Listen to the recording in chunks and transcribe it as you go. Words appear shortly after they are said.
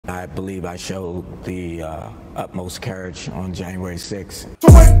I believe I showed the utmost courage on January 6th. So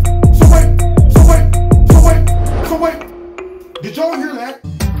wait. Did y'all hear that?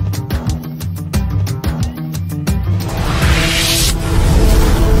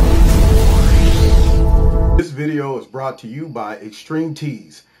 This video is brought to you by Extreme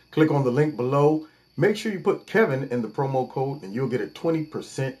Tees. Click on the link below. Make sure you put Kevin in the promo code and you'll get a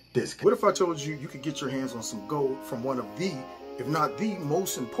 20% discount. What if I told you you could get your hands on some gold from one of the, if not the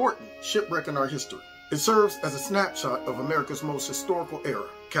most important shipwreck in our history? It serves as a snapshot of America's most historical era,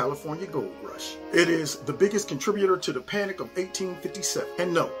 California Gold Rush. It is the biggest contributor to the Panic of 1857.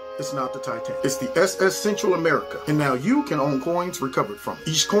 And no, it's not the Titanic. It's the SS Central America. And now you can own coins recovered from it.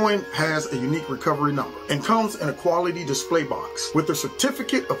 Each coin has a unique recovery number and comes in a quality display box with a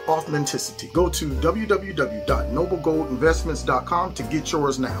certificate of authenticity. Go to www.noblegoldinvestments.com to get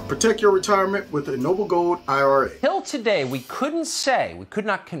yours now. Protect your retirement with a Noble Gold IRA. Till today, we could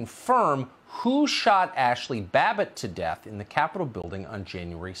not confirm who shot Ashli Babbitt to death in the Capitol building on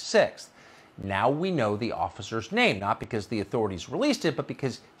January 6th. Now we know the officer's name, not because the authorities released it, but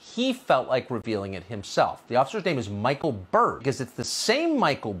because he felt like revealing it himself. The officer's name is Michael Byrd, because it's the same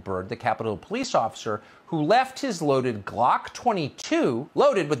Michael Byrd, the Capitol police officer, who left his loaded Glock 22,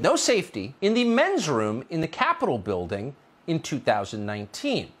 loaded with no safety, in the men's room in the Capitol building in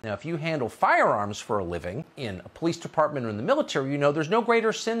 2019. Now, if you handle firearms for a living in a police department or in the military, you know there's no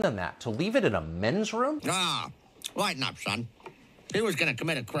greater sin than that. To leave it in a men's room? Ah, lighten up, son. If he was going to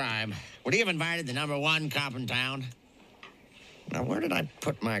commit a crime, would he have invited the #1 cop in town? Now, where did I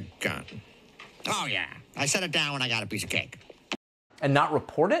put my gun? Oh, yeah. I set it down when I got a piece of cake. And not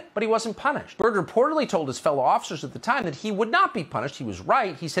report it? But he wasn't punished. Byrd reportedly told his fellow officers at the time that he would not be punished. He was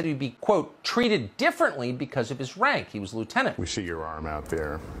right. He said he'd be, quote, treated differently because of his rank. He was lieutenant. We see your arm out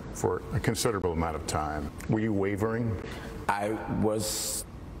there for a considerable amount of time. Were you wavering? I was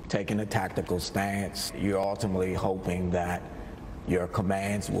taking a tactical stance. You're ultimately hoping that your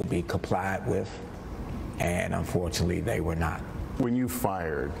commands will be complied with, and unfortunately they were not. When you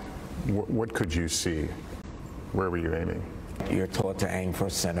fired, what could you see? Where were you aiming? You're taught to aim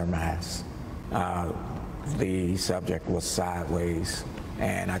for center mass. The subject was sideways,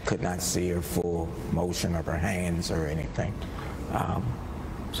 and I could not see her full motion of her hands or anything.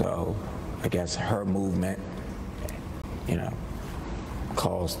 So I guess her movement,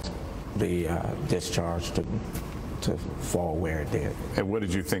 caused the discharge to fall where it did. And what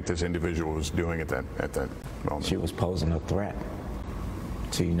did you think this individual was doing at that moment? She was posing a threat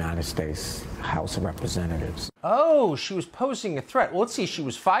to United States House of Representatives. Oh, she was posing a threat. Well, let's see. She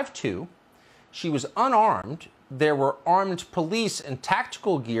was 5'2". She was unarmed. There were armed police and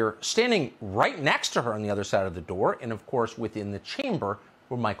tactical gear standing right next to her on the other side of the door, and of course within the chamber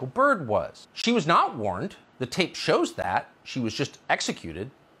where Michael Byrd was. She was not warned. The tape shows that. She was just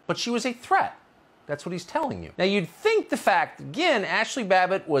executed, but she was a threat. That's what he's telling you. Now, you'd think the fact, again, Ashli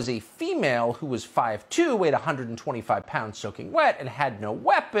Babbitt was a female who was 5'2", weighed 125 pounds soaking wet, and had no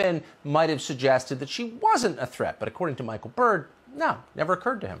weapon, might have suggested that she wasn't a threat. But according to Michael Byrd, no, never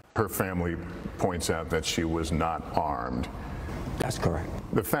occurred to him. Her family points out that she was not armed. That's correct.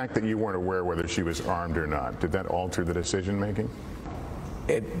 The fact that you weren't aware whether she was armed or not, did that alter the decision-making?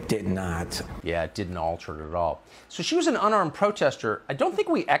 It did not. Yeah, it didn't alter it at all. So she was an unarmed protester. I don't think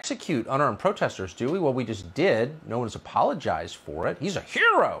we execute unarmed protesters, do we? Well, we just did. No one's apologized for it. He's a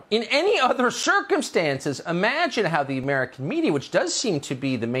hero. In any other circumstances, imagine how the American media, which does seem to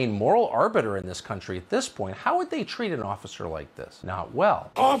be the main moral arbiter in this country at this point, how would they treat an officer like this? Not well.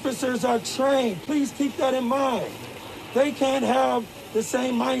 Officers are trained. Please keep that in mind. They can't have the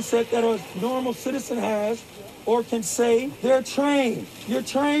same mindset that a normal citizen has or can say. They're trained. You're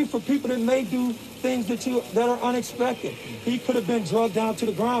trained for people that may do things that are unexpected. He could have been drugged down to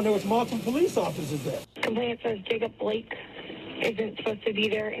the ground. There was multiple police officers there. Complainant says Jacob Blake isn't supposed to be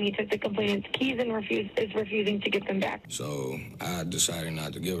there, and he took the complainant's keys and is refusing to give them back. So I decided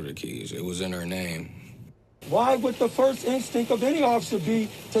not to give her the keys. It was in her name. Why would the first instinct of any officer be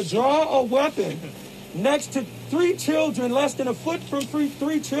to draw a weapon next to 3 children, less than a foot from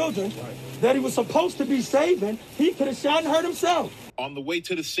three children, that he was supposed to be saving? He could have shot and hurt himself. On the way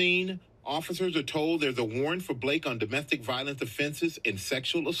to the scene, officers are told there's a warrant for Blake on domestic violence offenses and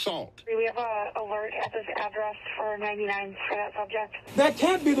sexual assault. We have an alert at this address for 99 for that subject. That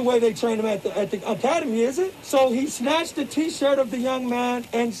can't be the way they train him at the academy, is it? So he snatched the T-shirt of the young man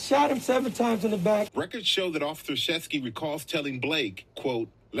and shot him 7 times in the back. Records show that Officer Shesky recalls telling Blake, quote,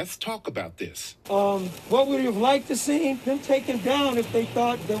 "Let's talk about this." What would you have liked to see them taken down if they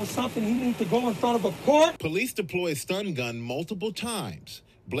thought there was something he needed to go in front of a court? Police deploy a stun gun multiple times.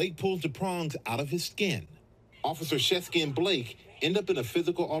 Blake pulls the prongs out of his skin. Officer Shesky and Blake end up in a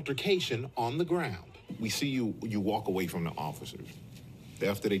physical altercation on the ground. We see you walk away from the officers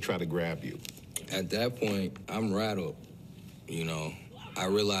after they try to grab you. At that point, I'm rattled. You know, I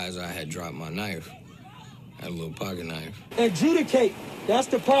realized I had dropped my knife. I had a little pocket knife. Adjudicate. That's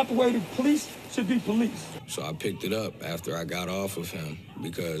the proper way the police should be policed. So I picked it up after I got off of him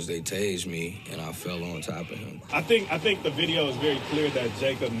because they tased me and I fell on top of him. I think the video is very clear that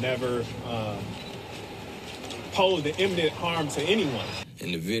Jacob never posed an imminent harm to anyone.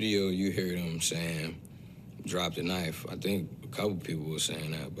 In the video, you hear them saying, drop the knife. I think a couple people were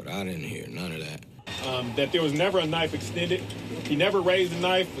saying that, but I didn't hear none of that. That there was never a knife extended. He never raised a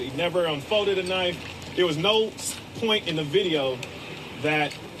knife. He never unfolded a knife. There was no point in the video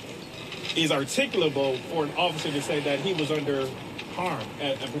that is articulable for an officer to say that he was under harm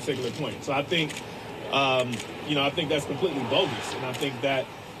at a particular point. So I think, I think that's completely bogus. And I think that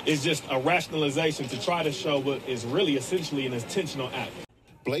is just a rationalization to try to show what is really essentially an intentional act.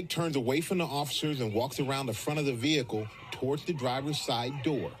 Blake turns away from the officers and walks around the front of the vehicle towards the driver's side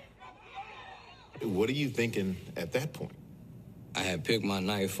door. What are you thinking at that point? I had picked my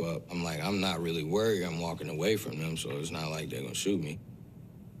knife up. I'm like, I'm not really worried. I'm walking away from them, so it's not like they're going to shoot me.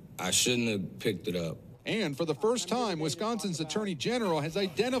 I shouldn't have picked it up. And for the first time, Wisconsin's Attorney General has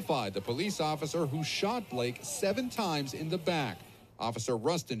identified the police officer who shot Blake 7 times in the back. Officer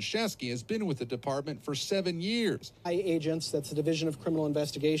Rustin Shesky has been with the department for 7 years. Agents, that's the Division of Criminal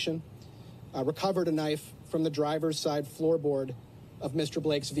Investigation, recovered a knife from the driver's side floorboard of Mr.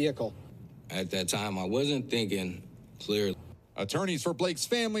 Blake's vehicle. At that time, I wasn't thinking clearly. Attorneys for Blake's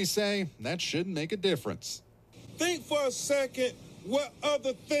family say that shouldn't make a difference. Think for a second what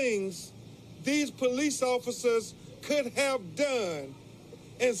other things these police officers could have done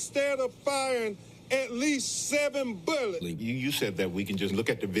instead of firing at least 7 bullets. You said that we can just look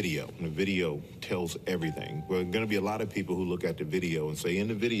at the video, and the video tells everything. There are going to be a lot of people who look at the video and say, in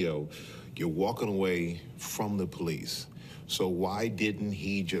the video, you're walking away from the police. So why didn't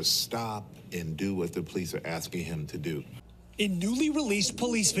he just stop and do what the police are asking him to do? In newly released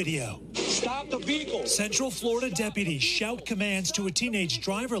police video, Stop the vehicle. Central Florida deputies shout commands to a teenage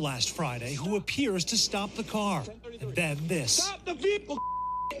driver last Friday who appears to stop the car. And then this. Stop the vehicle.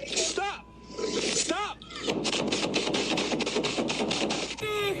 Stop. Stop.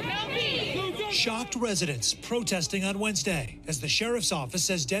 Shocked residents protesting on Wednesday as the sheriff's office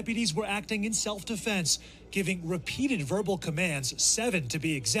says deputies were acting in self-defense, giving repeated verbal commands, 7 to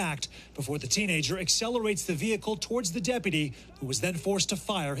be exact, before the teenager accelerates the vehicle towards the deputy, who was then forced to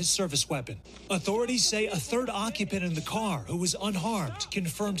fire his service weapon. Authorities say a third occupant in the car, who was unharmed,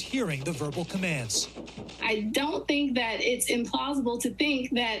 confirmed hearing the verbal commands. I don't think that it's implausible to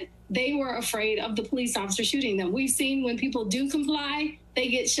think that they were afraid of the police officer shooting them. We've seen when people do comply, they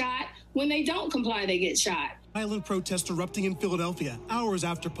get shot. When they don't comply, they get shot. Violent protests erupting in Philadelphia hours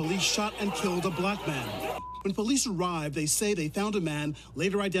after police shot and killed a black man. When police arrived, they say they found a man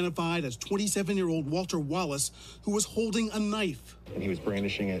later identified as 27-year-old Walter Wallace, who was holding a knife. And he was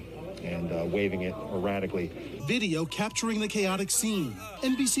brandishing it and waving it erratically. Video capturing the chaotic scene.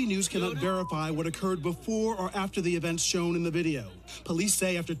 NBC News cannot verify what occurred before or after the events shown in the video. Police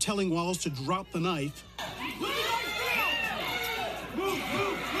say after telling Wallace to drop the knife,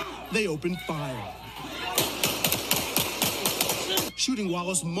 they opened fire, shooting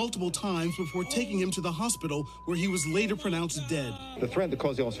Wallace multiple times before taking him to the hospital, where he was later pronounced dead. The threat that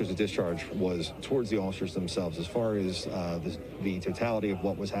caused the officers to discharge was towards the officers themselves. As far as the totality of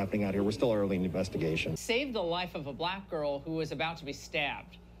what was happening out here, we're still early in the investigation. Saved the life of a black girl who was about to be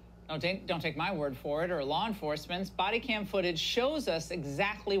stabbed. Don't take my word for it or law enforcement's. Body cam footage shows us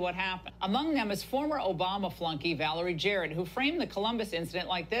exactly what happened. Among them is former Obama flunky Valerie Jarrett, who framed the Columbus incident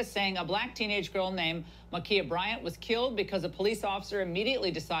like this, saying a black teenage girl named Makia Bryant was killed because a police officer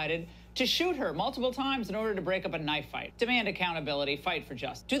immediately decided to shoot her multiple times in order to break up a knife fight. Demand accountability, fight for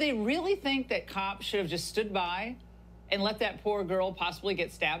justice. Do they really think that cops should have just stood by and let that poor girl possibly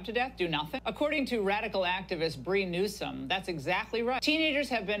get stabbed to death, do nothing? According to radical activist Bree Newsom, that's exactly right. Teenagers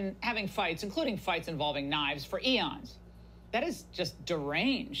have been having fights, including fights involving knives, for eons. That is just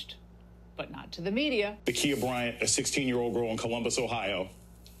deranged, but not to the media. Makia Bryant, a 16-year-old girl in Columbus, Ohio,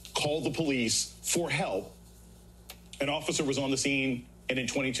 called the police for help. An officer was on the scene, and in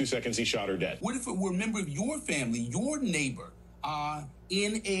 22 seconds, he shot her dead. What if it were a member of your family, your neighbor,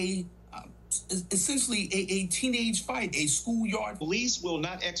 in a essentially a teenage fight, a schoolyard? Police will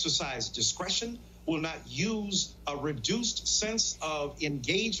not exercise discretion, will not use a reduced sense of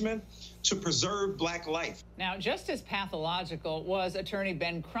engagement to preserve black life. Now, just as pathological was Attorney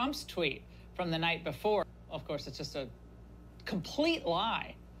Ben Crump's tweet from the night before. Of course, it's just a complete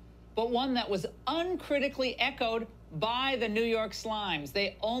lie, but one that was uncritically echoed by the New York Slimes.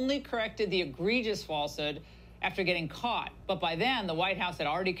 They only corrected the egregious falsehood after getting caught. But by then, the White House had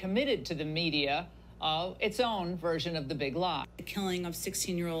already committed to the media its own version of the big lie. The killing of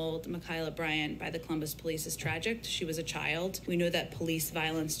 16-year-old Michaela Bryant by the Columbus police is tragic. She was a child. We know that police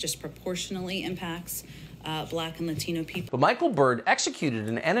violence disproportionately impacts Black and Latino people. But Michael Byrd executed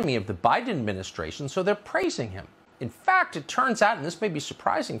an enemy of the Biden administration, so they're praising him. In fact, it turns out, and this may be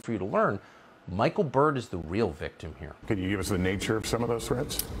surprising for you to learn, Michael Byrd is the real victim here. Could you give us the nature of some of those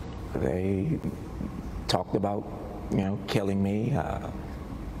threats? They talked about, killing me,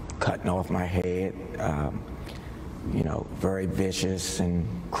 cutting off my head, very vicious and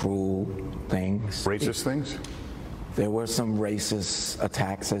cruel things. Racist things? There were some racist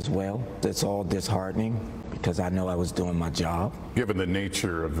attacks as well. It's all disheartening because I know I was doing my job. Given the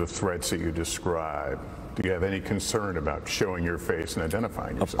nature of the threats that you describe, do you have any concern about showing your face and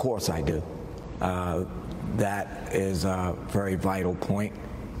identifying yourself? Of course I do. That is a very vital point,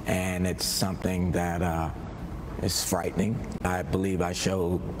 and it's something that is frightening. I believe I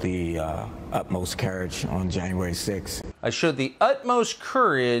showed the utmost courage on January 6th. I showed the utmost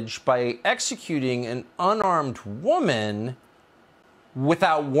courage by executing an unarmed woman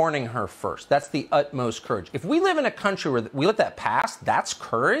without warning her first. That's the utmost courage. If we live in a country where we let that pass, that's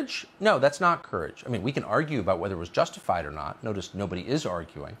courage? No, that's not courage. I mean, we can argue about whether it was justified or not. Notice nobody is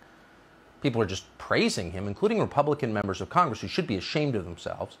arguing. People are just praising him, including Republican members of Congress who should be ashamed of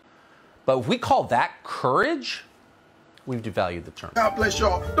themselves. But if we call that courage, we've devalued the term. God bless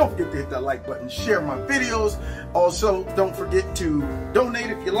y'all. Don't forget to hit that like button, share my videos. Also, don't forget to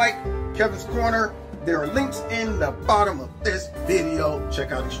donate if you like Kevin's Corner. There are links in the bottom of this video.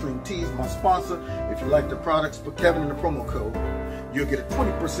 Check out Extreme Tees, my sponsor. If you like the products, put Kevin in the promo code. You'll get a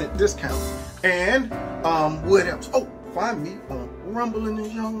 20% discount. And what else? Oh, find me on Rumble in the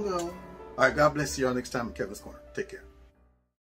Jungle. All right, God bless you all next time in Kevin's Corner. Take care.